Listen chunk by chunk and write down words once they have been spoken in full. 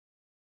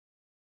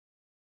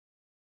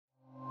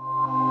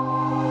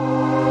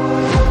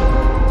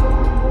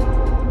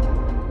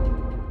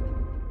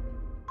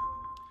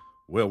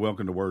Well,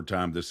 welcome to Word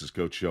Time. This is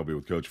Coach Shelby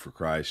with Coach for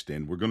Christ,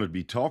 and we're going to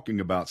be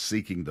talking about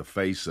seeking the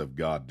face of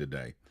God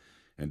today.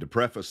 And to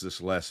preface this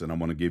lesson, I'm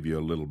going to give you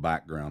a little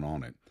background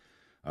on it.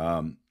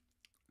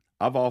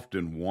 I've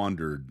often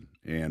wondered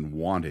and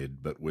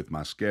wanted, but with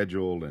my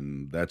schedule,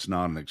 and that's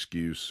not an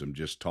excuse, I'm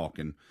just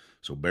talking,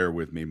 so bear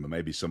with me.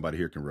 Maybe somebody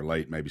here can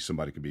relate, maybe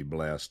somebody can be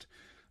blessed,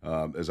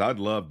 as I'd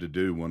love to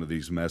do one of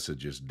these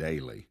messages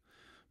daily.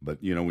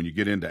 But, you know, when you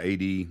get into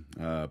 80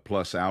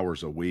 plus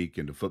hours a week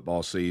into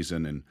football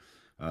season and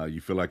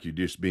you feel like you're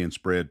just being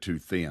spread too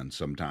thin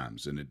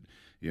sometimes. And,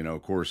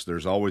 of course,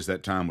 there's always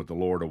that time with the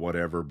Lord or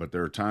whatever, but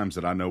there are times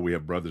that I know we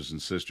have brothers and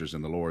sisters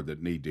in the Lord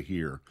that need to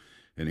hear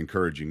an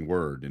encouraging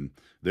word. And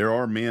there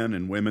are men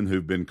and women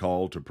who've been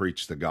called to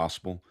preach the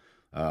gospel.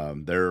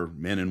 There are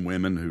men and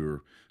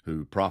women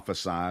who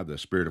prophesy. The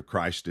Spirit of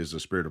Christ is the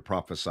spirit of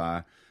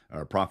prophecy,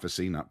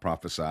 not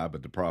prophesy,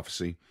 but the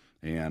prophecy.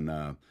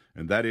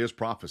 And that is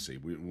prophecy.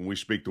 When we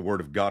speak the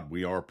word of God,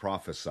 we are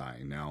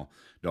prophesying. Now,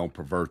 don't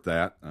pervert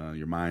that.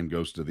 Your mind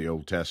goes to the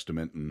Old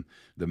Testament and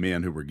the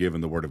men who were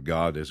given the word of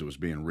God as it was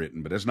being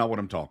written. But that's not what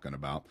I'm talking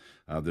about.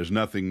 There's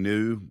nothing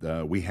new.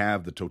 We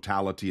have the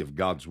totality of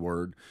God's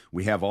word.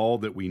 We have all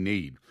that we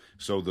need.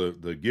 So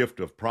the gift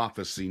of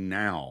prophecy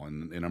now,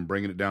 and I'm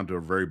bringing it down to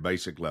a very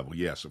basic level.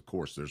 Yes, of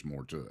course, there's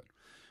more to it.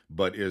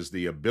 But is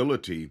the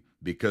ability,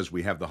 because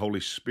we have the Holy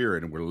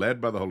Spirit and we're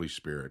led by the Holy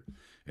Spirit,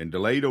 and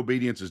delayed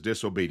obedience is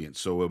disobedience.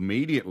 So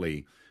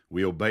immediately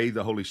we obey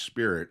the Holy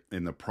Spirit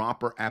in the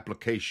proper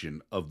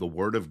application of the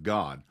Word of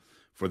God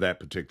for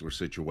that particular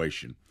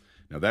situation.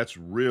 Now that's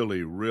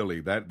really,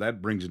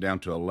 that brings it down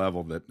to a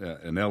level that,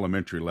 an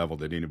elementary level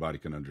that anybody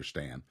can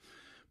understand.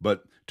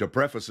 But to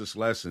preface this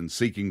lesson,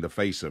 seeking the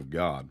face of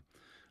God,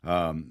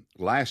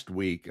 last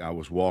week I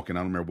was walking,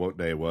 I don't remember what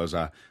day it was,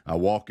 I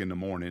walk in the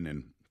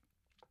morning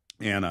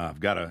and I've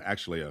got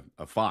actually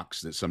a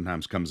fox that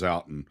sometimes comes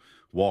out and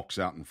walks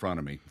out in front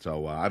of me.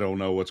 So I don't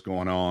know what's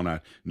going on. I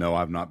know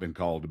I've not been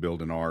called to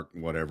build an ark,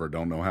 whatever.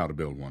 Don't know how to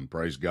build one.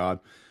 Praise God.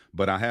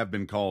 But I have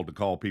been called to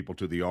call people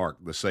to the ark,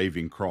 the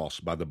saving cross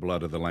by the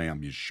blood of the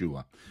Lamb,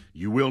 Yeshua.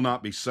 You will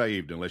not be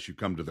saved unless you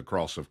come to the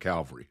cross of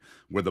Calvary,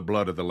 where the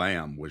blood of the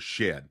Lamb was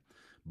shed.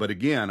 But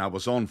again, I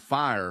was on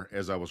fire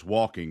as I was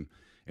walking,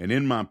 and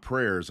in my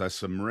prayers, I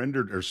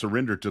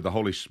surrendered to the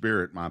Holy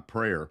Spirit my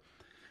prayer,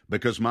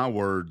 because my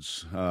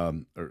words are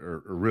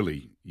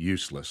really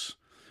useless.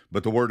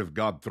 But the word of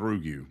God through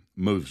you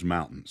moves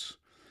mountains.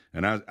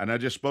 And I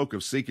just spoke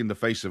of seeking the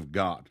face of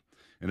God.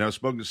 And I was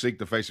spoken to seek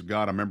the face of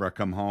God. I remember I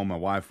come home, my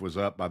wife was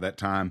up by that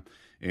time,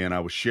 and I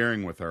was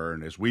sharing with her,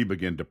 and as we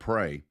began to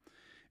pray,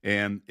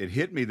 and it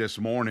hit me this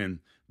morning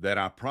that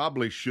I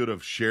probably should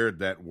have shared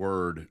that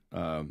word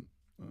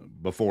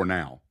before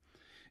now.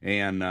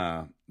 And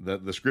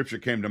the scripture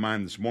came to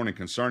mind this morning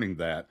concerning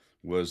that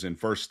was in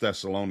 1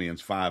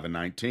 Thessalonians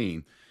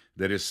 5:19,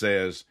 that it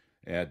says,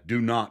 do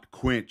not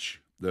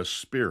quench the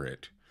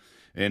Spirit.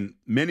 And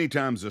many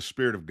times the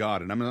Spirit of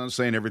God, and I'm not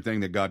saying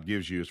everything that God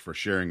gives you is for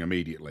sharing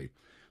immediately,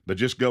 but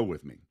just go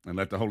with me and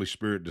let the Holy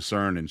Spirit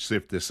discern and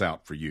sift this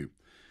out for you.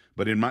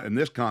 But in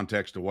this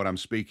context of what I'm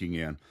speaking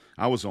in,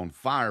 I was on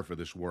fire for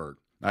this word.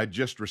 I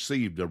just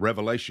received a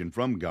revelation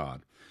from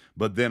God,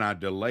 but then I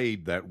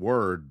delayed that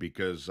word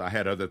because I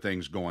had other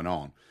things going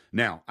on.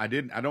 Now, I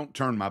don't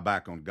turn my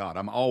back on God.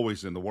 I'm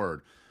always in the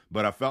word,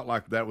 but I felt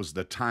like that was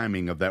the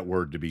timing of that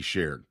word to be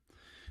shared.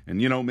 And,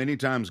 many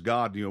times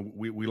God,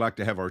 we like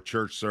to have our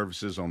church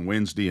services on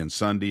Wednesday and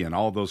Sunday and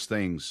all those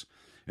things.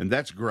 And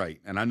that's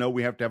great. And I know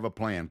we have to have a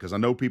plan because I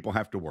know people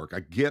have to work. I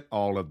get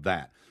all of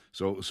that.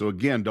 So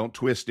again, don't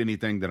twist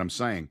anything that I'm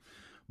saying.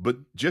 But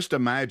just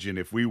imagine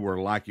if we were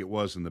like it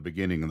was in the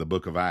beginning of the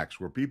book of Acts,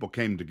 where people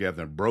came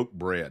together and broke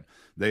bread.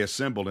 They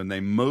assembled and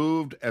they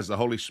moved as the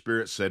Holy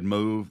Spirit said,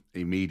 move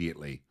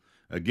immediately.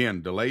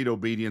 Again, delayed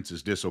obedience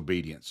is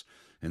disobedience.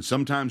 And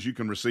sometimes you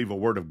can receive a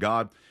word of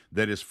God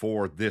that is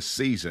for this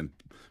season,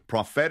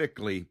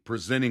 prophetically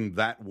presenting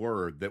that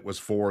word that was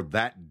for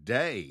that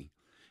day,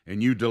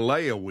 and you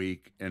delay a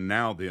week, and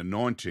now the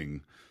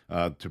anointing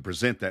to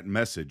present that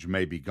message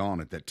may be gone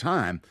at that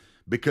time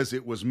because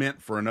it was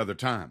meant for another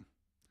time.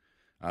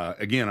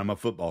 Again, I'm a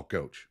football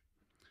coach.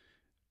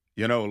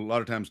 A lot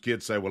of times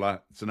kids say,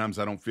 well, sometimes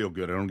I don't feel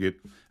good.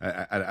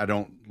 I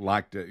don't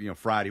like to,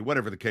 Friday,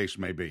 whatever the case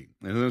may be.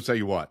 And let me tell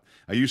you what,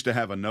 I used to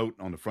have a note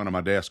on the front of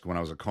my desk when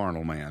I was a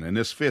carnal man. And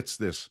this fits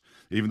this,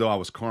 even though I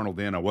was carnal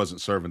then, I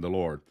wasn't serving the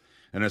Lord.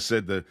 And I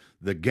said,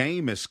 the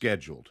game is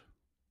scheduled.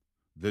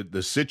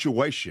 The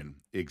situation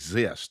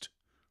exists.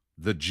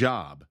 The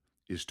job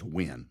is to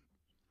win.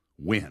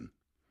 Win.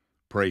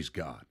 Praise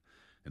God.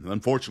 And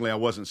unfortunately, I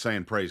wasn't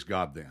saying praise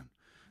God then.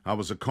 I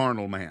was a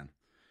carnal man.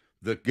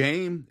 The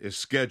game is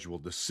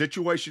scheduled. The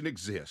situation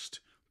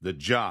exists. The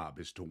job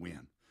is to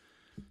win.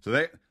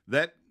 So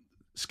that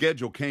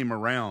schedule came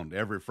around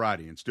every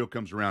Friday and still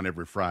comes around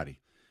every Friday.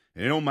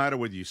 And it don't matter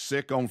whether you're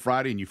sick on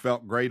Friday and you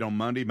felt great on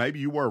Monday. Maybe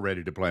you were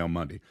ready to play on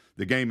Monday.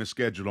 The game is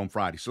scheduled on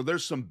Friday. So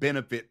there's some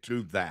benefit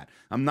to that.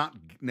 I'm not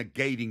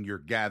negating your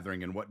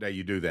gathering and what day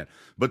you do that.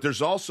 But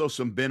there's also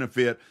some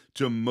benefit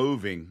to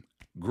moving,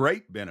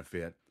 great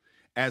benefit,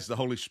 as the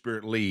Holy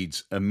Spirit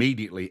leads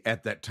immediately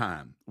at that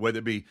time, whether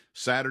it be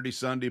Saturday,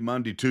 Sunday,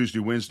 Monday, Tuesday,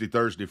 Wednesday,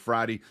 Thursday,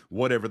 Friday,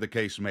 whatever the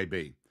case may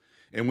be.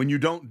 And when you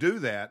don't do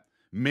that,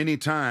 many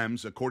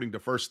times, according to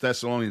 1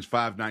 Thessalonians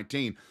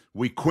 5:19,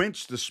 we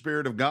quench the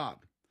Spirit of God.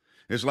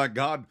 It's like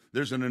God,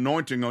 there's an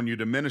anointing on you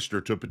to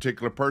minister to a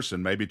particular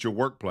person, maybe at your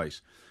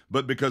workplace.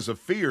 But because of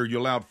fear, you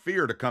allowed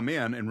fear to come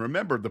in. And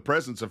remember, the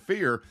presence of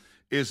fear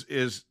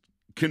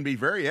can be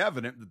very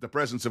evident that the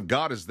presence of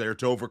God is there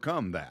to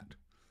overcome that.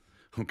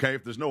 Okay,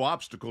 if there's no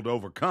obstacle to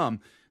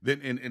overcome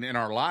then in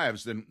our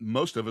lives, then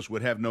most of us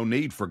would have no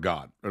need for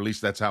God, or at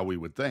least that's how we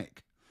would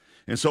think.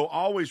 And so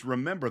always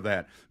remember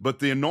that. But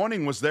the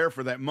anointing was there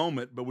for that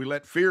moment, but we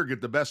let fear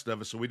get the best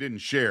of us, so we didn't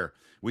share.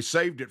 We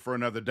saved it for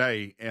another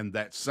day, and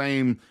that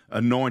same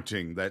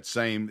anointing,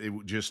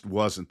 it just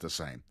wasn't the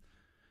same.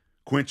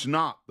 Quench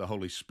not the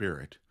Holy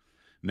Spirit.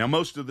 Now,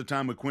 most of the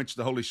time we quench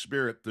the Holy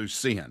Spirit through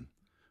sin,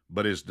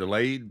 but is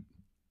delayed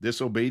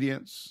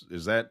disobedience,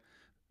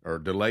 or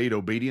delayed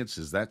obedience,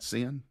 is that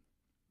sin?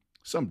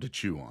 Something to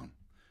chew on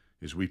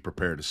as we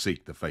prepare to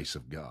seek the face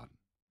of God.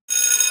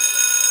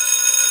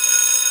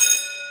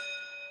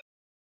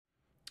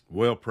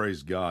 Well,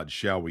 praise God,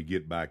 shall we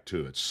get back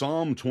to it?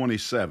 Psalm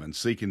 27,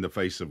 seeking the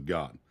face of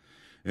God.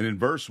 And in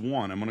verse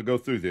 1, I'm going to go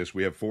through this.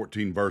 We have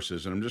 14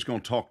 verses, and I'm just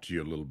going to talk to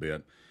you a little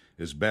bit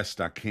as best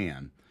I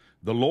can.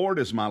 The Lord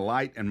is my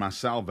light and my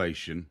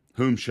salvation.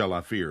 Whom shall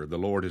I fear? The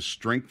Lord is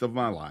strength of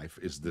my life,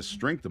 is the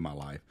strength of my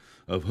life.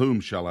 Of whom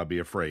shall I be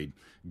afraid?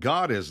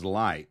 God is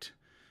light.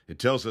 It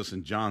tells us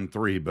in John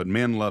 3, but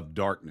men love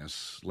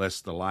darkness,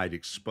 lest the light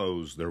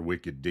expose their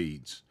wicked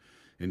deeds.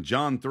 In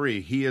John 3,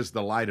 he is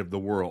the light of the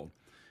world.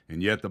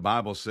 And yet the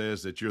Bible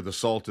says that you're the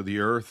salt of the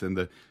earth and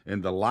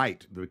the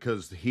light,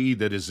 because he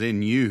that is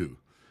in you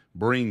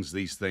brings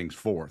these things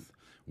forth.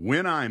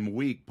 When I'm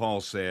weak,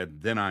 Paul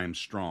said, then I am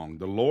strong.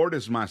 The Lord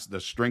is the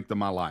strength of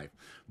my life.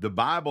 The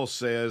Bible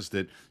says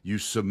that you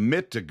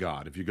submit to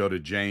God. If you go to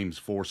James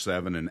 4,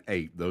 7, and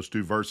 8, those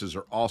two verses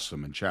are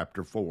awesome in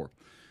chapter 4.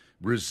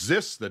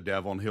 Resist the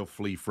devil and he'll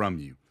flee from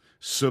you.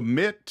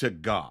 Submit to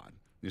God.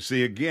 You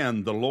see,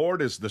 again, the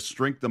Lord is the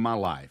strength of my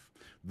life.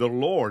 The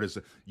Lord is,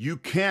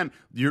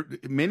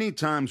 many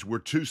times we're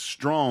too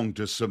strong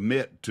to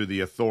submit to the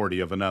authority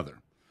of another.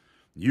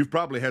 You've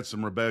probably had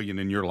some rebellion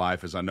in your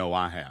life, as I know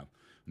I have.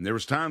 And there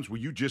was times where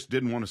you just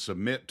didn't want to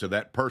submit to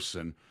that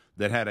person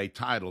that had a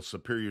title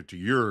superior to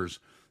yours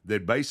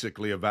that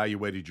basically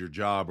evaluated your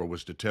job or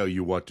was to tell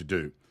you what to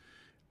do.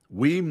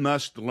 We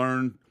must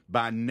learn,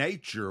 by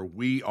nature,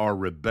 we are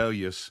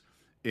rebellious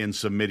in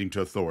submitting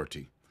to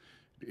authority.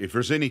 If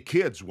there's any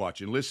kids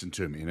watching, listen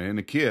to me. And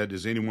a kid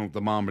is anyone with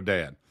a mom or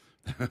dad.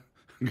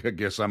 I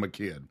guess I'm a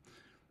kid.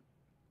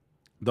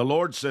 The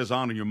Lord says,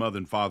 honor your mother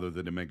and father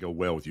that it may go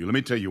well with you. Let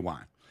me tell you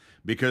why.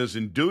 Because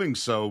in doing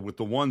so with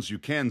the ones you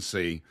can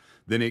see,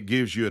 then it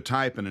gives you a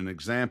type and an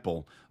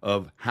example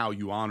of how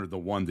you honor the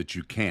one that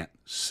you can't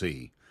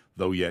see,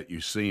 though yet you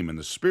see him in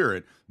the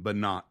spirit, but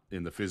not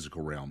in the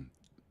physical realm.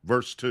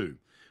 Verse 2,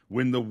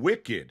 when the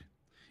wicked,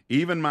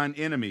 even mine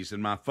enemies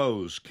and my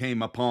foes,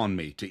 came upon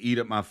me to eat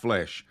up my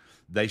flesh,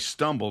 they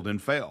stumbled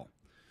and fell.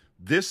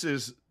 This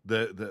is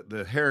the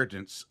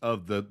inheritance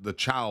of the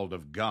child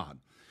of God.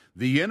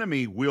 The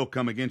enemy will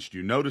come against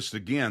you. Notice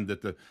again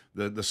that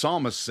the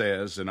psalmist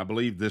says, and I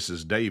believe this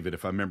is David,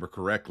 if I remember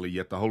correctly,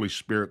 yet the Holy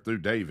Spirit through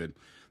David,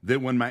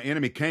 that when my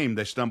enemy came,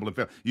 they stumbled and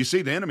fell. You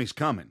see, the enemy's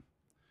coming.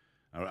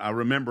 I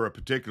remember a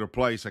particular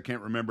place. I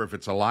can't remember if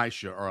it's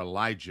Elisha or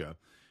Elijah,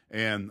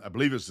 and I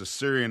believe it's the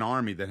Syrian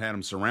army that had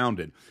him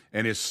surrounded.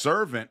 And his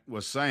servant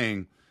was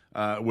saying,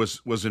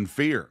 was in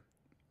fear.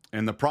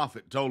 And the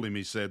prophet told him,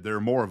 he said, there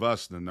are more of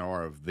us than there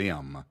are of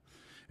them.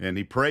 And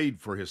he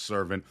prayed for his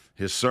servant.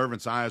 His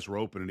servant's eyes were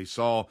open, and he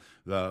saw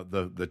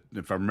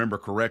if I remember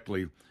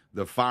correctly,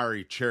 the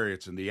fiery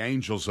chariots and the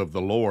angels of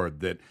the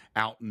Lord that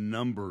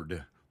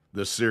outnumbered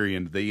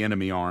the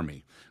enemy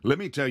army. Let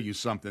me tell you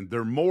something.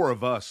 There are more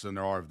of us than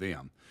there are of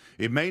them.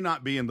 It may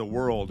not be in the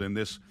world, in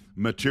this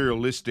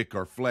materialistic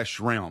or flesh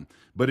realm,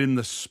 but in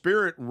the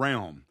spirit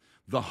realm,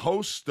 the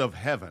host of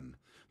heaven,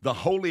 the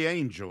holy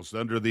angels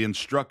under the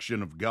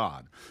instruction of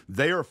God,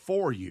 they are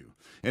for you.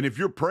 And if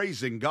you're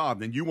praising God,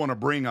 then you want to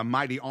bring a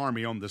mighty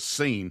army on the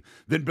scene,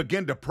 then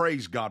begin to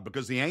praise God,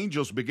 because the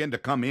angels begin to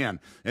come in.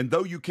 And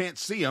though you can't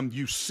see them,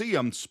 you see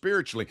them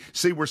spiritually.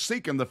 See, we're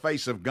seeking the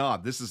face of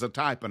God. This is a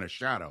type and a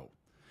shadow.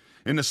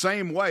 In the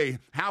same way,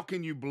 how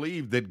can you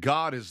believe that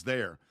God is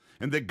there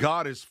and that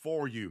God is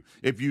for you?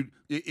 If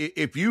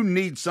you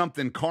need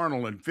something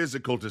carnal and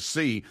physical to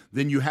see,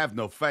 then you have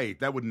no faith.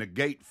 That would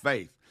negate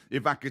faith.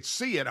 If I could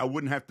see it, I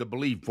wouldn't have to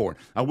believe for it.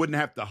 I wouldn't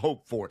have to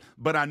hope for it.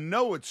 But I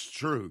know it's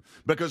true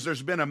because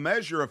there's been a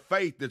measure of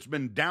faith that's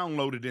been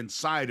downloaded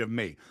inside of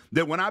me,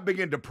 that when I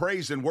begin to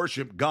praise and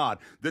worship God,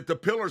 that the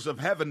pillars of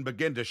heaven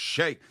begin to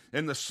shake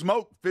and the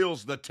smoke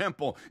fills the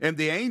temple and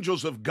the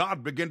angels of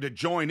God begin to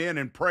join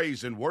in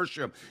praise and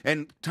worship.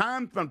 And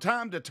from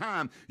time to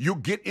time, you'll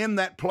get in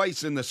that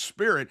place in the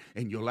spirit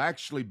and you'll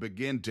actually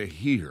begin to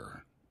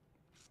hear.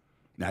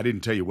 Now, I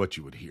didn't tell you what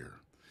you would hear,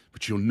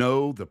 but you'll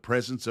know the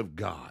presence of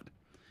God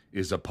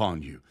is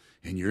upon you,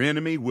 and your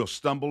enemy will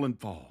stumble and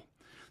fall.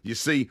 You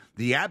see,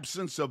 the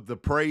absence of the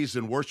praise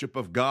and worship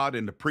of God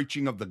and the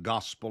preaching of the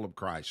gospel of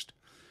Christ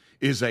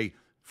is a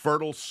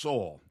fertile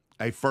soil,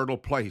 a fertile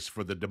place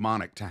for the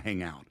demonic to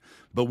hang out.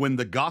 But when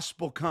the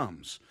gospel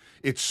comes,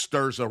 it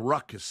stirs a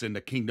ruckus in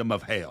the kingdom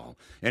of hell,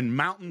 and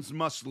mountains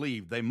must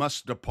leave. They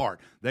must depart.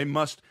 They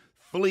must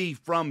flee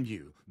from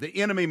you. The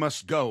enemy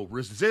must go.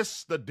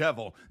 Resist the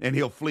devil, and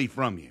he'll flee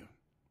from you.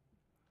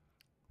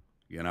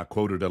 And I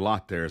quoted a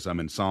lot there as I'm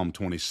in Psalm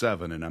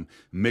 27, and I'm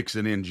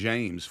mixing in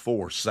James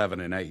 4, 7,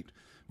 and 8.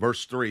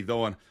 Verse 3,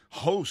 though an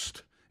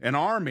host, an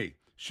army,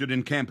 should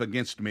encamp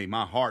against me,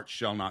 my heart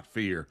shall not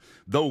fear.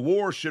 Though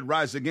war should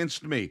rise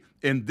against me,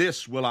 in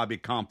this will I be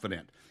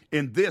confident.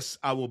 In this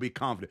I will be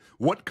confident.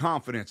 What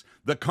confidence?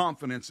 The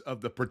confidence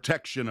of the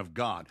protection of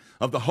God,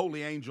 of the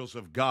holy angels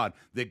of God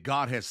that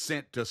God has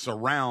sent to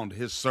surround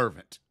his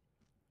servant.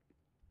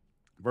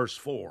 Verse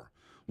 4,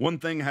 one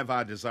thing have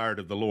I desired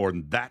of the Lord,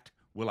 and that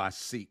will I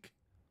seek,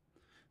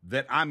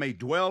 that I may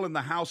dwell in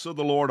the house of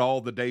the Lord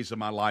all the days of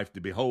my life,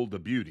 to behold the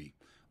beauty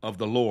of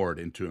the Lord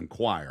and to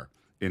inquire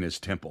in his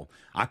temple.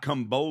 I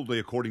come boldly,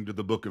 according to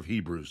the book of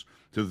Hebrews,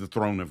 to the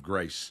throne of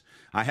grace.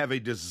 I have a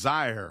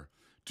desire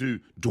to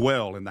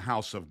dwell in the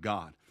house of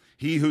God.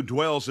 He who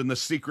dwells in the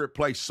secret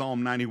place,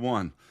 Psalm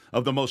 91,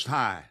 of the Most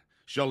High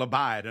shall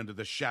abide under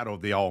the shadow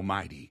of the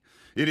Almighty.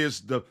 It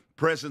is the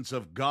presence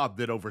of God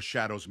that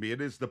overshadows me.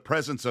 It is the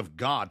presence of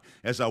God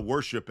as I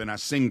worship and I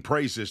sing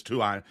praises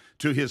to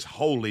his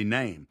holy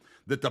name.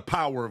 That the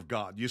power of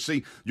God, you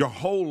see, your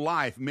whole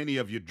life, many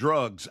of you,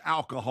 drugs,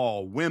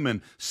 alcohol,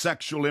 women,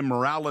 sexual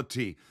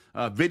immorality,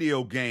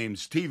 video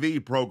games,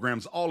 TV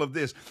programs, all of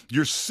this,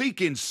 you're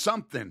seeking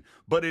something,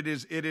 but it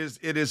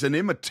is an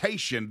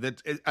imitation,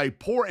 that a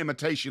poor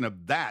imitation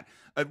of that,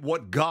 at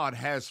what God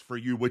has for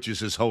you, which is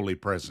his holy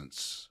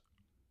presence.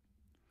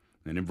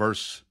 And in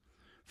verse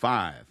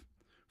 5,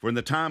 for in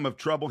the time of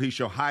trouble he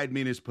shall hide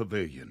me in his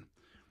pavilion.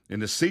 In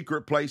the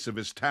secret place of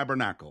his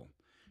tabernacle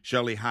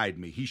shall he hide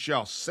me. He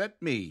shall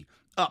set me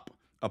up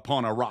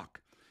upon a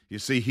rock. You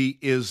see, he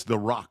is the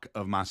rock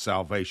of my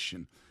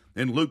salvation.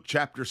 In Luke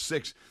chapter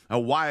 6, a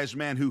wise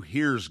man who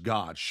hears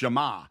God,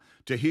 Shema,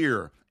 to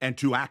hear and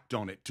to act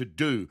on it, to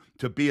do,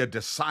 to be a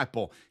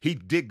disciple. He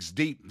digs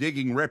deep,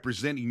 digging,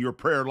 representing your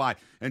prayer life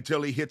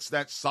until he hits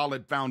that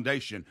solid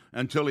foundation,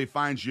 until he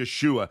finds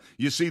Yeshua.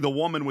 You see, the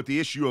woman with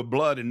the issue of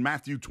blood in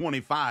Matthew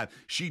 25,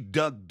 she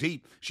dug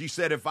deep. She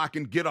said, if I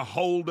can get a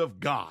hold of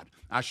God,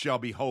 I shall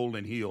be whole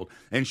and healed.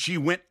 And she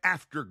went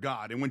after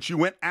God. And when she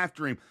went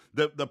after him,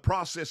 the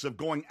process of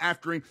going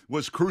after him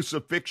was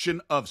crucifixion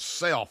of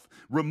self,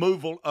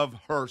 removal of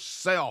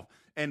herself,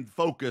 and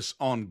focus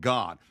on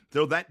God.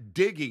 So that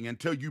digging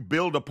until you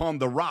build upon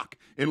the rock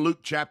in Luke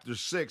chapter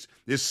 6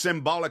 is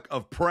symbolic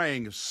of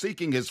praying, of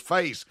seeking his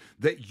face,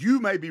 that you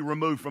may be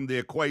removed from the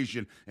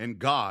equation and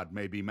God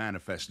may be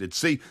manifested.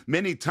 See,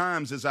 many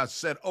times, as I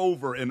said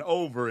over and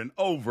over and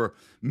over,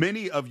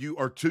 many of you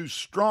are too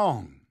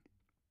strong.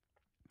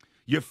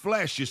 Your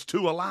flesh is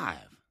too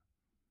alive,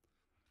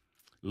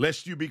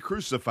 lest you be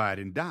crucified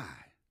and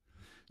die.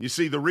 You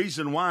see, the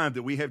reason why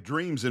that we have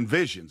dreams and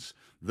visions,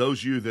 those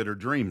of you that are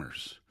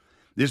dreamers,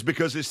 is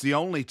because it's the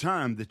only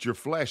time that your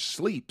flesh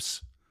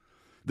sleeps.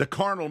 The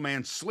carnal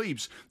man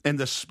sleeps and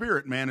the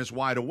spirit man is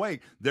wide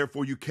awake.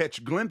 Therefore, you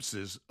catch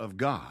glimpses of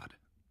God.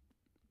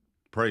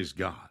 Praise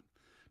God.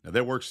 Now,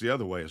 that works the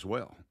other way as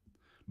well,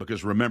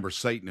 because remember,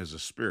 Satan is a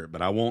spirit,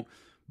 but I won't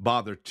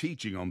bother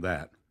teaching on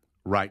that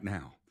right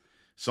now.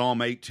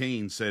 Psalm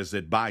 18 says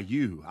that by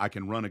you I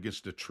can run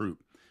against a troop.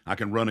 I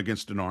can run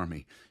against an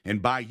army.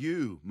 And by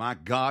you, my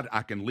God,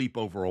 I can leap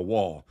over a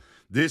wall.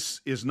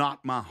 This is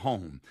not my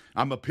home.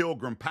 I'm a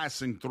pilgrim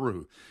passing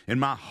through.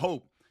 And my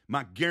hope,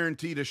 my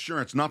guaranteed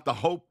assurance, not the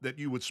hope that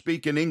you would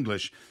speak in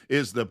English,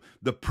 is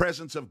the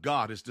presence of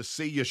God, is to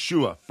see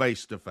Yeshua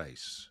face to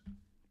face.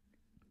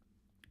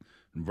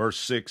 In verse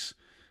 6,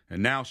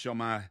 and now shall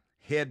my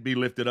head be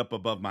lifted up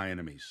above my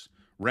enemies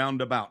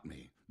round about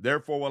me.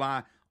 Therefore will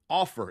I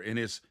offer in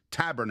his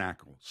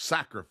tabernacle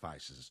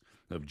sacrifices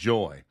of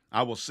joy.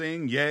 I will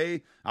sing,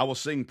 yea, I will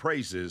sing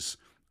praises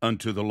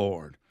unto the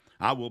Lord.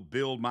 I will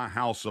build my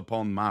house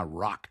upon my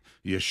rock,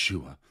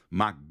 Yeshua.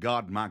 My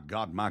God, my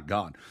God, my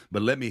God.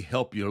 But let me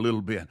help you a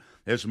little bit.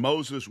 As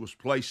Moses was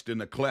placed in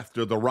the cleft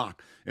of the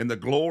rock, and the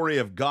glory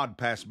of God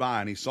passed by,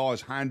 and he saw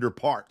his hinder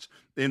parts,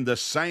 in the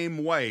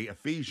same way,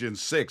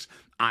 Ephesians 6,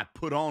 I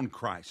put on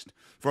Christ.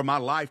 For my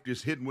life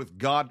is hidden with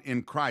God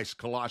in Christ,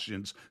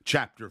 Colossians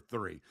chapter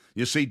 3.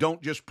 You see,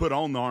 don't just put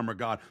on the armor of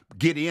God.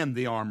 Get in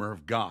the armor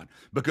of God.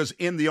 Because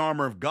in the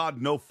armor of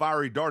God, no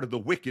fiery dart of the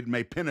wicked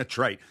may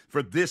penetrate.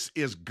 For this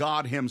is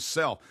God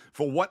himself.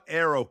 For what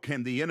arrow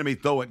can the enemy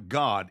throw at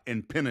God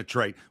and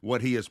penetrate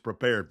what he has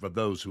prepared for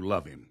those who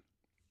love him?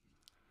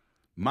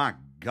 My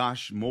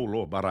gosh,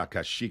 molo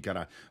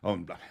barakashikara.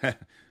 Oh,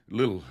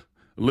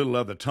 little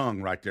other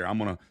tongue right there. I'm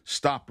going to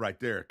stop right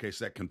there in case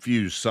that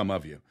confused some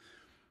of you.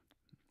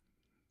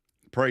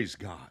 Praise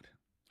God.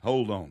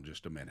 Hold on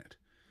just a minute.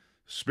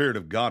 The Spirit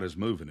of God is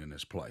moving in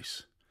this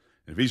place.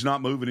 If he's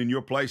not moving in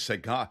your place, say,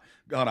 God,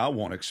 I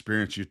want to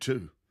experience you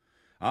too.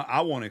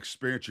 I want to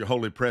experience your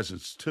holy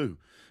presence too.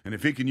 And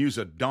if he can use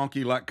a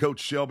donkey like Coach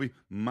Shelby,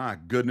 my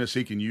goodness,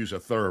 he can use a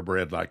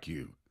thoroughbred like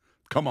you.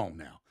 Come on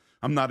now.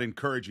 I'm not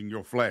encouraging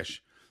your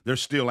flesh. They're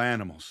still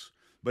animals.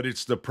 But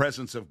it's the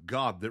presence of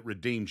God that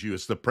redeems you.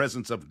 It's the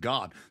presence of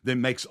God that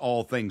makes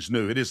all things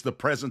new. It is the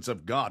presence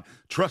of God.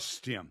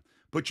 Trust him.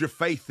 Put your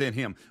faith in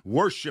him.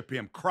 Worship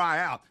him. Cry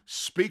out.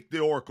 Speak the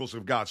oracles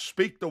of God.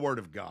 Speak the word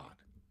of God.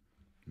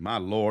 My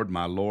Lord,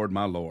 my Lord,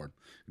 my Lord.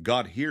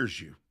 God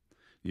hears you.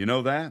 You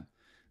know that?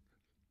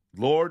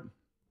 Lord,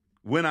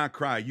 when I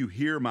cry, you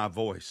hear my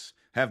voice.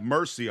 Have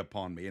mercy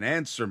upon me and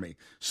answer me.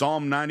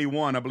 Psalm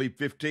 91, I believe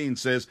 15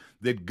 says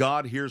that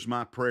God hears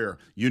my prayer.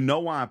 You know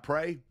why I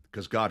pray?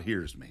 Because God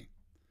hears me.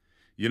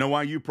 You know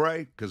why you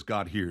pray? Because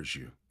God hears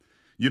you.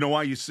 You know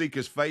why you seek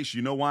his face?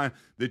 You know why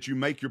that you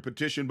make your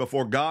petition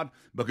before God?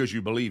 Because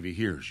you believe he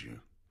hears you.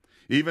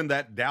 Even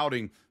that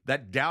doubting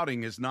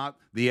is not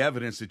the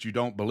evidence that you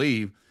don't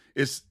believe.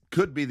 It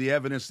could be the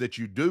evidence that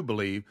you do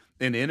believe,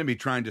 and the enemy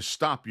trying to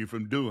stop you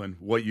from doing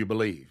what you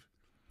believe.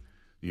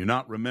 You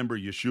not remember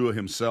Yeshua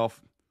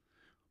himself,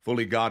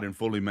 fully God and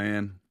fully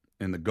man,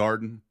 in the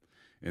garden,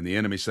 and the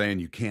enemy saying,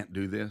 you can't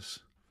do this.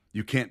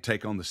 You can't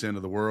take on the sin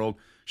of the world.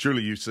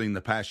 Surely you've seen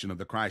the Passion of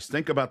the Christ.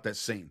 Think about that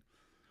scene.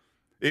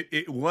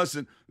 It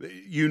wasn't,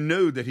 you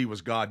knew that he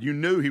was God. You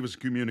knew he was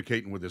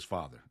communicating with his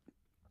Father.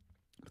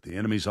 But the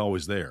enemy's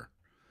always there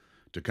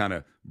to kind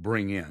of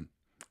bring in.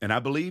 And I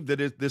believe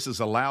that this is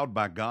allowed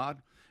by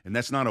God. And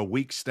that's not a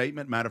weak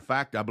statement. Matter of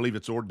fact, I believe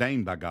it's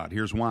ordained by God.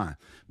 Here's why.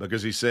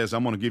 Because he says,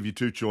 I'm going to give you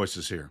two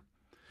choices here.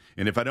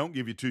 And if I don't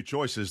give you two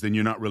choices, then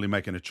you're not really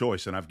making a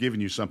choice. And I've given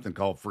you something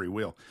called free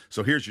will.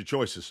 So here's your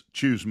choices.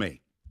 Choose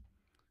me.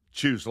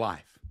 Choose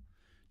life.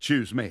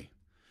 Choose me.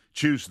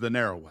 Choose the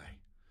narrow way.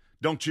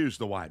 Don't choose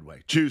the wide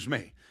way. Choose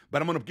me.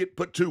 But I'm going to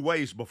put two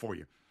ways before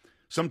you.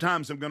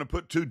 Sometimes I'm going to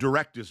put two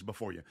directives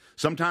before you.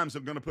 Sometimes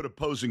I'm going to put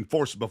opposing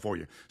force before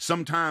you.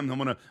 Sometimes I'm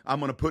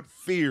going to put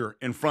fear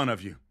in front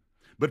of you.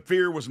 But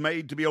fear was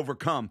made to be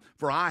overcome.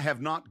 For I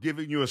have not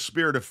given you a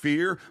spirit of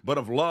fear, but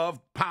of love,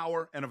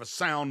 power, and of a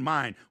sound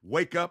mind.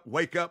 Wake up,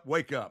 wake up,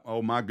 wake up.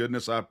 Oh my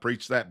goodness, I've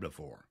preached that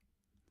before.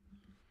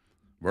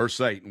 Verse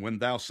 8, and when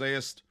thou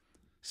sayest,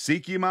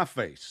 seek ye my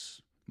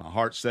face, my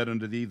heart said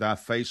unto thee, thy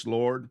face,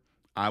 Lord,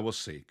 I will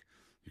seek.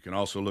 You can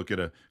also look at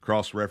a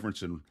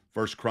cross-reference in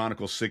 1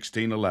 Chronicles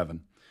 16:11.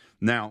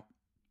 Now,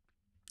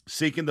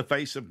 seeking the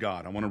face of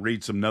God, I want to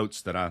read some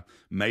notes that I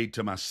made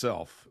to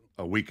myself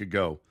a week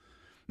ago.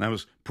 And I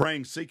was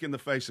praying, seeking the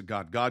face of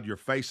God. God, your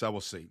face I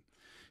will see.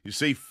 You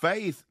see,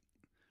 faith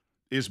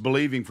is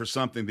believing for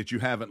something that you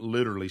haven't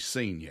literally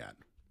seen yet.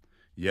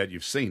 Yet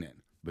you've seen it,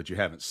 but you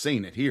haven't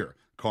seen it here.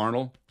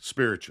 Carnal,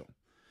 spiritual.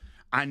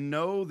 I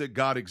know that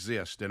God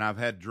exists, and I've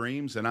had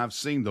dreams, and I've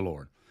seen the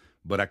Lord.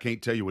 But I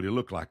can't tell you what he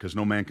looked like because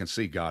no man can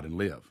see God and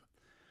live.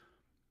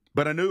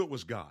 But I knew it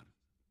was God.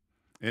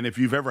 And if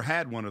you've ever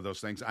had one of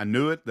those things, I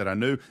knew it, that I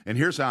knew. And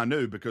here's how I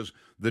knew, because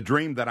the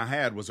dream that I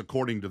had was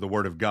according to the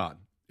word of God.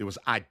 It was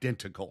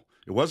identical.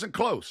 It wasn't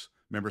close.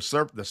 Remember,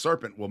 the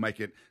serpent will make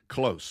it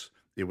close.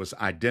 It was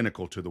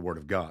identical to the word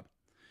of God.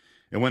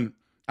 And when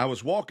I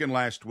was walking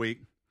last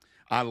week,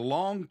 I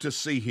longed to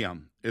see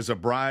him as a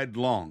bride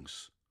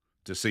longs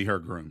to see her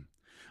groom.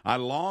 I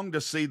longed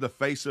to see the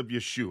face of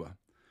Yeshua.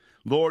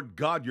 Lord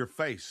God, your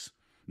face.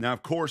 Now,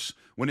 of course,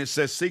 when it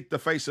says seek the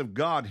face of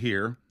God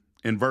here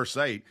in verse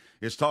 8,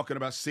 it's talking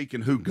about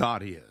seeking who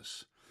God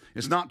is.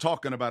 It's not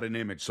talking about an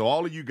image. So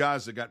all of you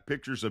guys that got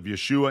pictures of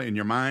Yeshua in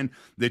your mind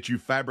that you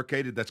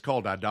fabricated, that's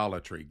called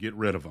idolatry. Get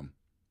rid of them.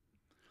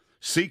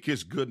 Seek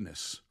his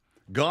goodness.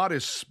 God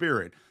is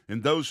spirit,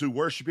 and those who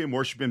worship him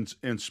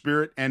in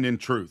spirit and in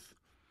truth.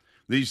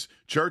 These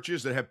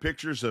churches that have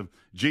pictures of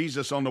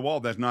Jesus on the wall,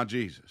 that's not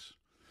Jesus.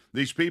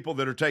 These people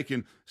that are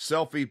taking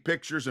selfie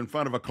pictures in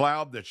front of a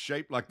cloud that's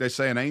shaped like they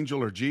say an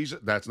angel or Jesus,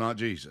 that's not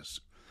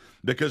Jesus.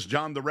 Because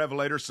John the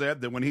Revelator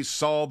said that when he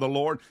saw the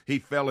Lord, he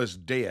fell as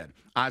dead.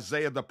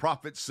 Isaiah the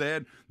prophet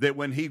said that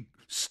when he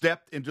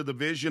stepped into the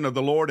vision of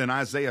the Lord in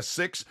Isaiah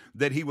 6,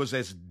 that he was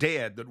as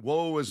dead, that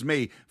woe is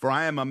me, for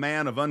I am a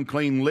man of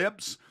unclean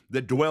lips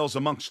that dwells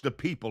amongst the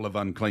people of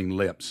unclean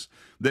lips.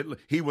 That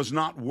he was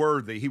not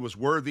worthy. He was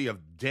worthy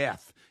of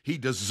death. He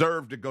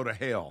deserved to go to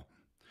hell.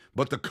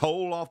 But the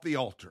coal off the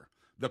altar,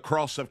 the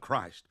cross of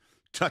Christ,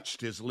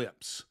 touched his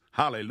lips.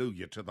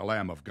 Hallelujah to the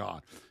Lamb of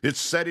God. It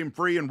set him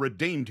free and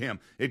redeemed him.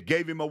 It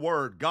gave him a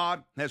word.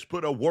 God has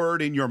put a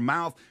word in your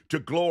mouth to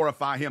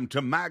glorify him,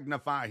 to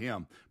magnify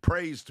him.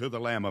 Praise to the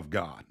Lamb of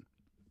God.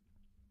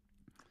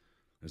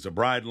 As a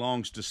bride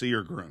longs to see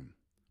her groom,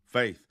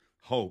 faith,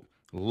 hope,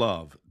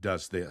 love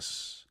does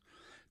this.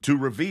 To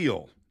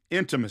reveal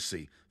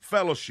intimacy,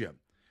 fellowship,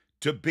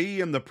 to be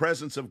in the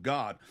presence of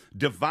God,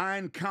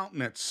 divine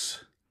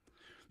countenance.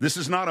 This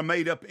is not a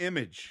made-up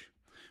image.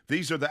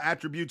 These are the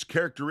attributes,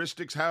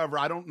 characteristics. However,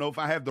 I don't know if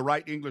I have the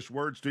right English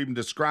words to even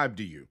describe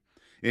to you.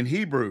 In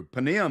Hebrew,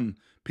 panim,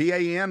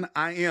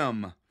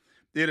 P-A-N-I-M,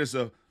 it is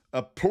a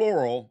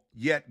plural,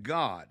 yet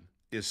God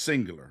is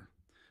singular.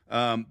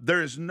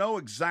 There is no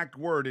exact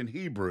word in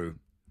Hebrew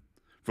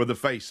for the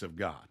face of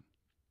God.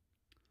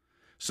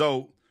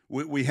 So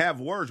we have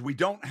words. We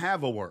don't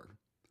have a word.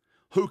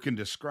 Who can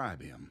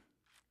describe him?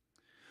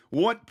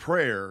 What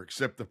prayer,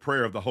 except the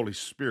prayer of the Holy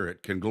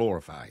Spirit, can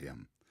glorify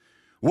him?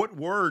 What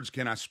words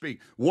can I speak?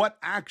 What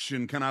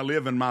action can I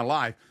live in my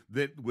life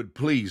that would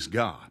please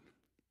God?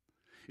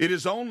 It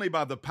is only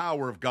by the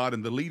power of God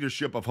and the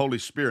leadership of Holy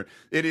Spirit.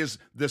 It is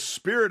the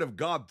Spirit of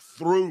God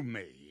through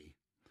me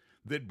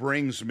that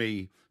brings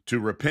me to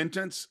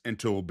repentance and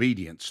to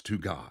obedience to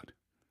God.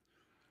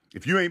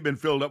 If you ain't been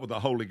filled up with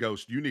the Holy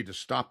Ghost, you need to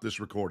stop this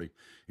recording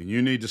and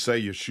you need to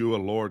say,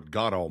 Yeshua, Lord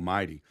God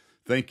Almighty,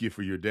 thank you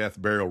for your death,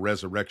 burial,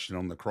 resurrection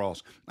on the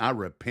cross. I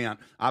repent.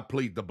 I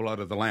plead the blood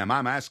of the Lamb.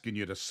 I'm asking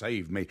you to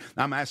save me.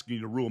 I'm asking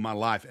you to rule my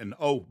life. And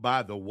oh,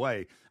 by the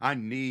way, I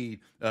need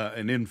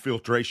an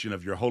infiltration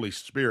of your Holy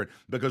Spirit,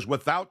 because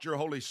without your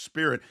Holy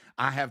Spirit,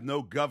 I have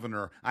no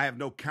governor. I have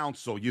no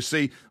counsel. You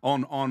see,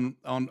 on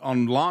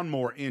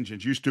lawnmower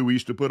engines, we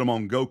used to put them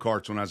on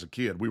go-karts when I was a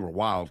kid. We were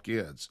wild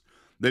kids.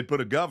 They'd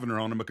put a governor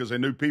on them because they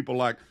knew people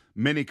like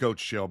Mini Coach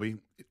Shelby,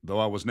 though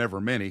I was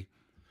never mini.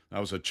 I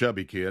was a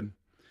chubby kid.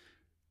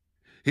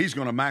 He's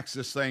going to max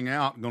this thing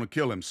out and going to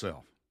kill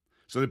himself.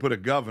 So they put a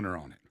governor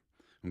on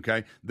it.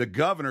 Okay? The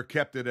governor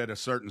kept it at a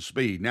certain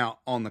speed. Now,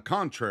 on the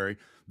contrary,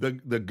 the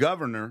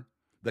governor,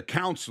 the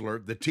counselor,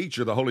 the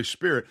teacher, the Holy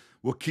Spirit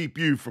will keep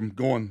you from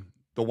going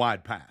the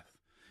wide path.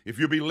 If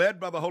you'll be led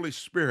by the Holy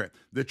Spirit,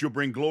 that you'll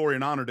bring glory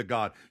and honor to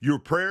God, your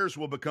prayers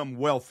will become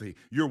wealthy.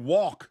 Your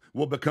walk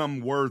will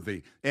become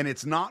worthy. And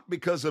it's not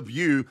because of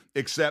you,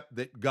 except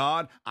that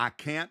God, I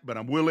can't, but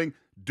I'm willing.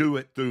 Do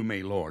it through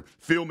me, Lord.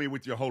 Fill me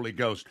with your Holy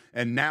Ghost.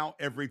 And now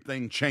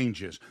everything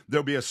changes.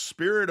 There'll be a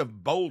spirit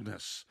of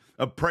boldness,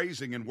 of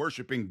praising and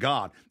worshiping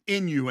God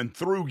in you and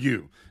through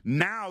you.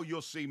 Now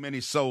you'll see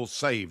many souls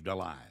saved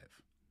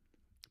alive.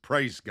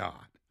 Praise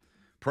God.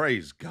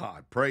 Praise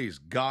God, praise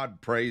God,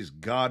 praise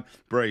God,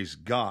 praise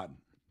God.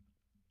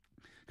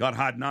 God,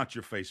 hide not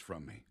your face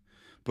from me.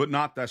 Put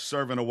not thy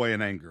servant away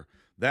in anger.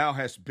 Thou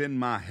hast been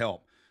my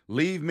help.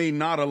 Leave me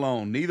not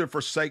alone, neither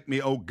forsake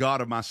me, O God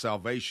of my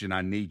salvation.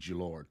 I need you,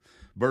 Lord.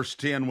 Verse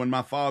 10, when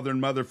my father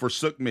and mother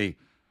forsook me,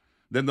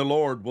 then the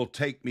Lord will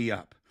take me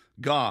up.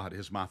 God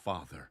is my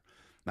father.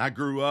 I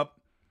grew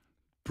up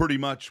pretty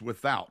much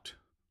without.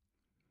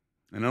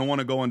 And I don't want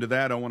to go into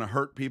that. I don't want to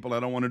hurt people.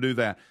 I don't want to do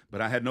that. But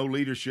I had no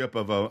leadership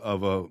of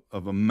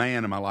a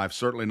man in my life,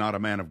 certainly not a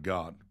man of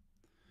God.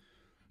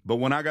 But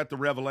when I got the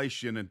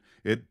revelation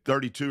at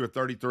 32 or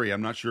 33,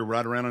 I'm not sure,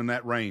 right around in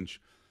that range,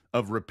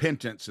 of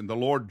repentance, and the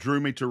Lord drew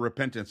me to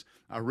repentance,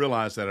 I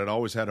realized that I'd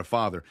always had a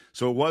father.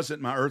 So it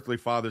wasn't my earthly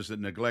fathers that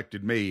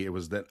neglected me. It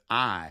was that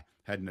I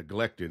had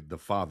neglected the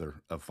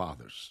Father of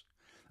fathers.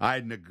 I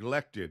had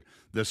neglected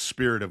the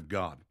Spirit of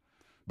God.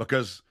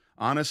 Because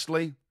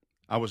honestly,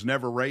 I was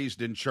never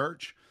raised in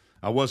church.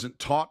 I wasn't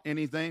taught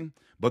anything,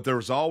 but there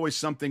was always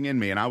something in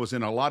me, and I was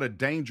in a lot of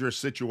dangerous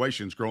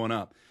situations growing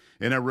up.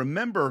 And I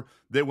remember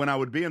that when I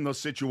would be in those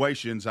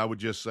situations, I would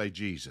just say,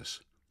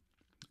 Jesus,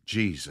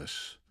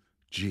 Jesus,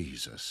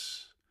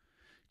 Jesus,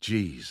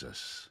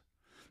 Jesus.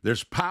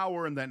 There's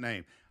power in that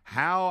name.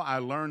 How I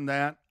learned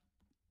that,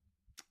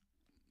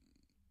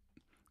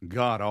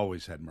 God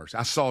always had mercy.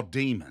 I saw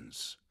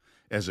demons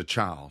as a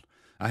child.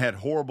 I had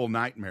horrible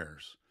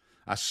nightmares.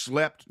 I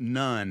slept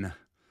none.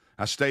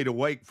 I stayed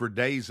awake for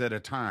days at a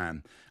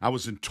time. I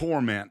was in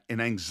torment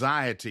and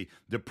anxiety,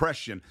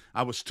 depression.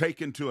 I was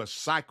taken to a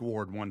psych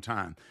ward one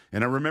time.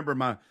 And I remember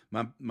my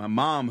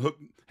mom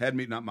had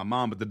me, not my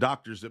mom, but the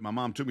doctors that my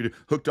mom took me to,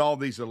 hooked all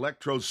these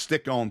electrodes,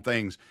 stick-on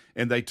things.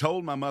 And they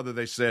told my mother,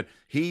 they said,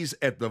 he's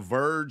at the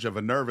verge of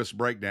a nervous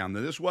breakdown.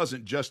 Now, this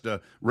wasn't just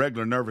a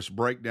regular nervous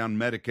breakdown,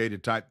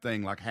 medicated type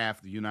thing like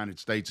half the United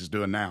States is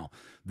doing now.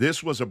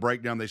 This was a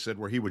breakdown, they said,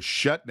 where he would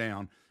shut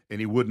down and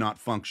he would not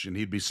function.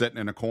 He'd be sitting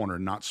in a corner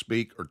and not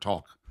speak or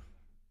talk.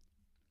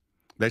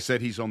 They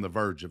said he's on the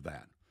verge of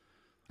that.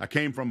 I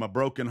came from a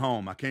broken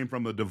home. I came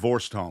from a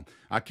divorced home.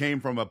 I came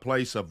from a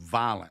place of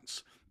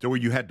violence to where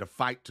you had to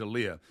fight to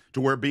live,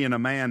 to where being a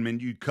man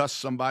meant you cussed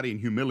somebody and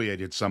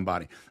humiliated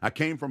somebody. I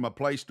came from a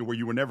place to where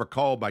you were never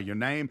called by your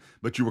name,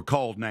 but you were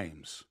called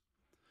names.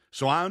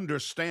 So I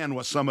understand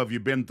what some of you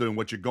have been through and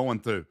what you're going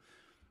through.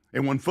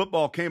 And when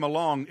football came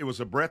along, it was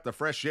a breath of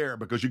fresh air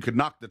because you could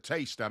knock the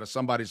taste out of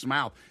somebody's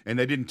mouth and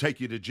they didn't take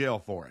you to jail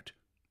for it.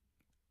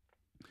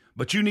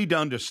 But you need to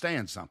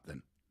understand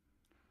something.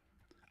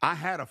 I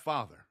had a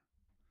father.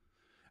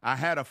 I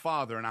had a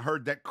father, and I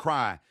heard that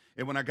cry.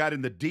 And when I got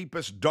in the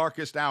deepest,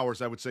 darkest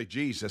hours, I would say,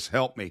 Jesus,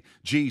 help me.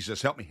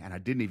 Jesus, help me. And I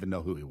didn't even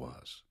know who he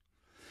was.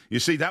 You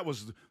see, that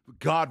was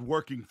God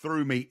working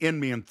through me, in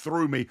me, and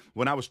through me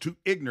when I was too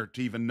ignorant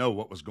to even know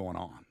what was going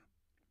on.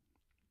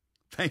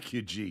 Thank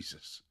you,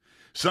 Jesus.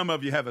 Some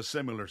of you have a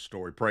similar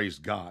story. Praise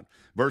God.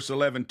 Verse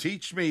 11,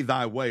 teach me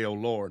thy way, O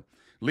Lord.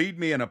 Lead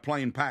me in a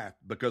plain path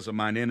because of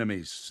mine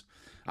enemies.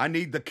 I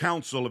need the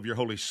counsel of your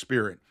Holy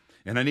Spirit,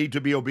 and I need to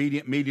be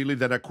obedient immediately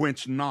that I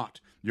quench not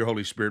your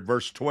Holy Spirit.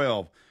 Verse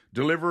 12,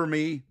 deliver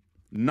me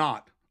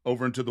not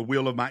over into the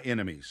will of my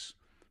enemies,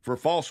 For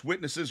false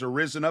witnesses are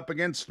risen up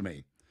against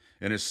me,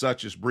 and as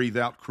such as breathe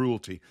out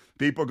cruelty.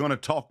 People are going to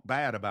talk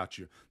bad about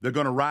you. They're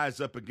going to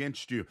rise up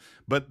against you,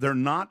 but they're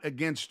not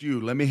against you.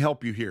 Let me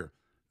help you here.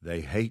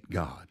 They hate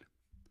God.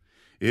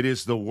 It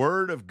is the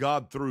word of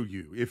God through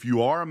you, if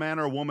you are a man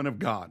or a woman of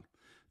God,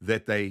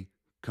 that they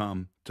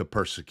come to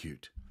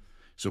persecute.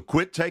 So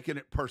quit taking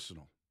it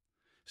personal.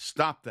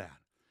 Stop that.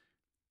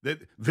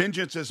 That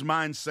vengeance is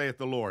mine, saith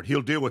the Lord.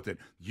 He'll deal with it.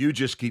 You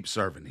just keep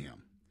serving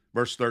him.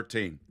 Verse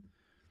 13.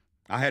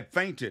 I had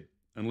fainted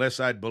unless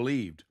I'd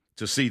believed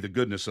to see the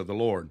goodness of the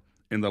Lord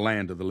in the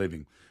land of the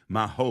living.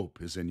 My hope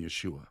is in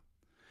Yeshua.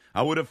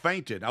 I would have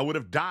fainted. I would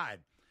have died.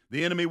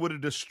 The enemy would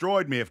have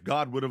destroyed me if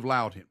God would have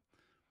allowed him.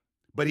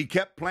 But he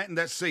kept planting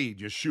that seed.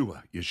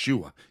 Yeshua,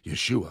 Yeshua,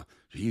 Yeshua,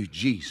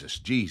 Jesus,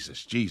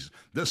 Jesus, Jesus,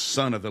 the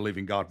Son of the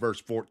living God. Verse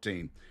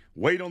 14.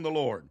 Wait on the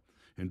Lord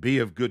and be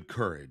of good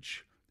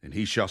courage, and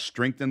he shall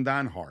strengthen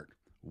thine heart.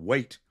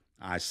 Wait,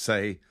 I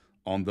say,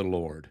 on the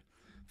Lord.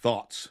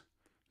 Thoughts.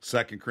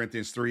 2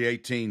 Corinthians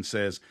 3:18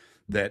 says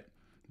that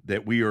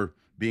we are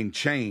being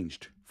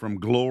changed from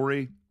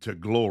glory to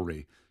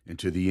glory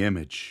into the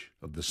image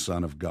of the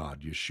Son of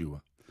God,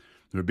 Yeshua.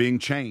 We're being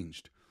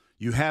changed.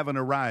 You haven't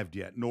arrived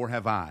yet, nor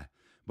have I,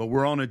 but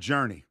we're on a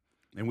journey,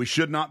 and we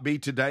should not be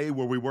today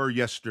where we were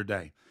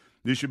yesterday.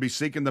 You should be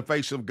seeking the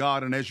face of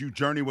God, and as you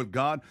journey with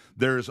God,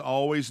 there's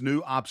always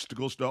new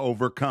obstacles to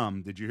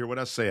overcome. Did you hear what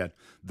I said?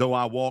 Though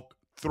I walk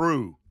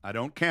through, I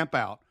don't camp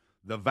out,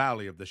 the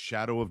valley of the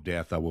shadow of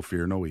death, I will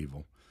fear no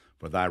evil.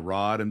 For thy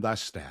rod and thy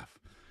staff,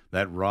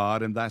 that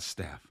rod and thy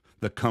staff,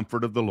 the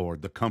comfort of the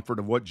Lord, the comfort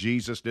of what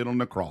Jesus did on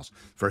the cross.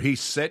 For he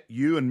set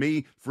you and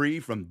me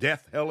free from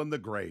death, hell, and the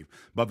grave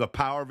by the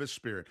power of his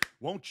Spirit.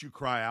 Won't you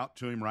cry out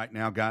to him right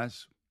now,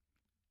 guys?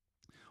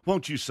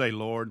 Won't you say,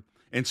 Lord,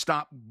 and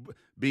stop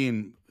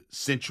being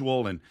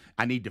sensual and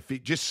I need to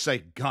just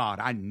say, God,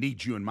 I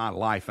need you in my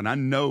life. And I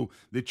know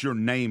that your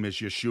name is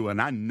Yeshua.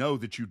 And I know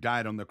that you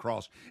died on the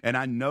cross. And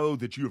I know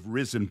that you have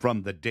risen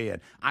from the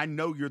dead. I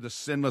know you're the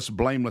sinless,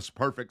 blameless,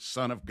 perfect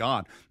Son of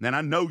God. And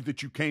I know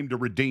that you came to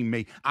redeem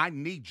me. I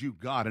need you,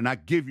 God, and I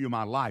give you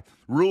my life.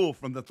 Rule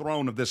from the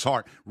throne of this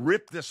heart.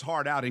 Rip this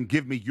heart out and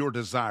give me your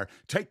desire.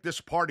 Take this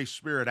party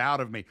spirit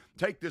out of me.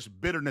 Take this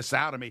bitterness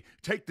out of me.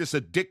 Take this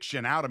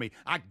addiction out of me.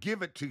 I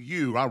give it to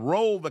you. I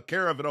roll the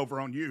care of it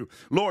over on you.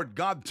 Lord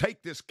God,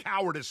 take this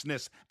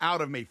cowardiceness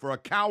out of me, for a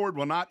coward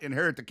will not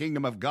inherit the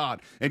kingdom of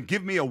God. And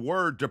give me a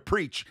word to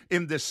preach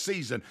in this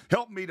season.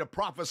 Help me to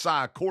prophesy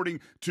according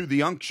to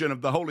the unction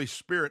of the Holy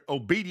Spirit,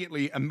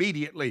 obediently,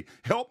 immediately.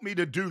 Help me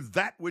to do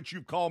that which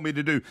you've called me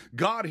to do.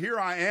 God, here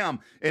I am,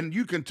 and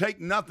you can take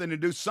nothing and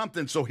do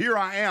something. So here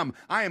I am.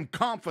 I am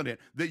confident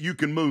that you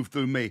can move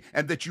through me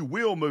and that you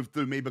will move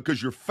through me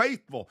because you're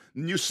faithful.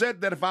 And you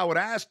said that if I would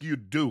ask,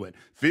 you'd do it.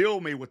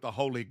 Fill me with the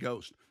Holy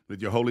Ghost,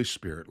 with your Holy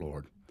Spirit,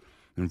 Lord.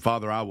 And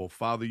Father, I will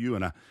follow you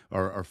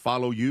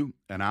follow you,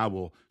 and I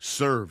will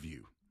serve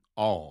you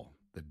all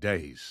the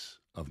days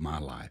of my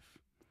life.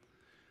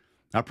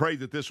 I pray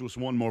that this was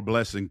one more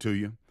blessing to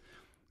you,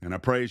 and I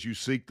pray as you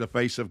seek the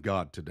face of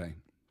God today,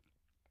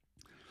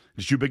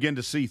 that you begin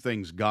to see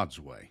things God's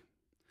way.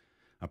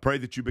 I pray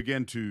that you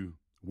begin to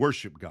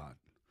worship God.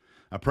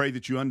 I pray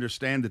that you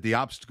understand that the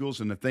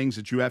obstacles and the things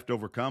that you have to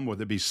overcome,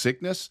 whether it be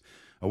sickness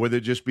or whether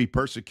it just be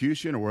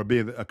persecution or whether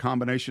it be a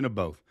combination of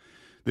both,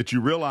 that you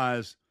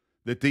realize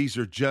that these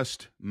are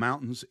just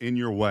mountains in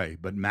your way,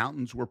 but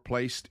mountains were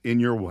placed in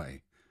your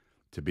way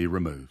to be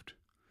removed.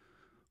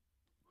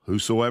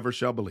 Whosoever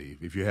shall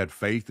believe, if you had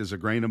faith as a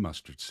grain of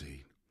mustard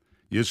seed,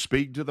 you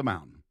speak to the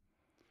mountain,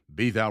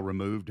 be thou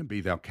removed and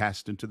be thou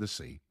cast into the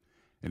sea.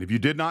 And if you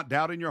did not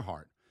doubt in your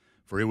heart,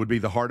 for it would be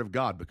the heart of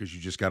God because you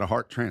just got a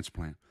heart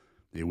transplant,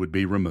 it would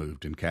be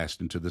removed and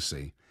cast into the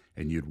sea,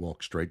 and you'd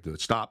walk straight through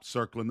it. Stop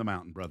circling the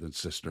mountain, brother and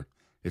sister.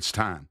 It's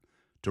time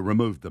to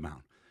remove the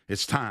mountain.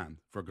 It's time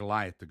for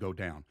Goliath to go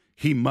down.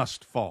 He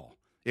must fall.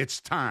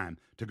 It's time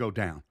to go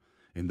down.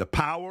 And the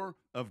power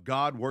of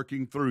God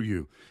working through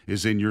you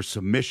is in your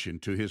submission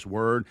to his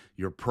word,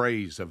 your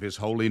praise of his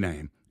holy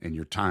name, and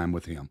your time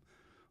with him.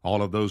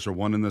 All of those are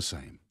one and the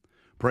same.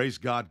 Praise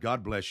God.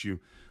 God bless you.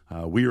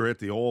 We are at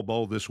the Oil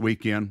Bowl this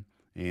weekend,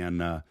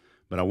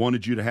 but I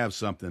wanted you to have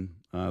something,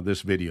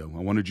 this video.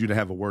 I wanted you to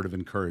have a word of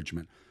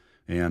encouragement.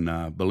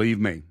 And believe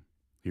me,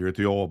 here at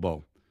the Oil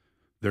Bowl,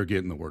 they're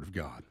getting the word of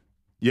God.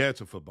 Yeah,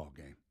 it's a football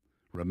game.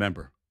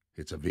 Remember,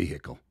 it's a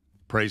vehicle.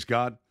 Praise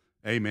God.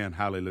 Amen.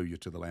 Hallelujah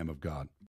to the Lamb of God.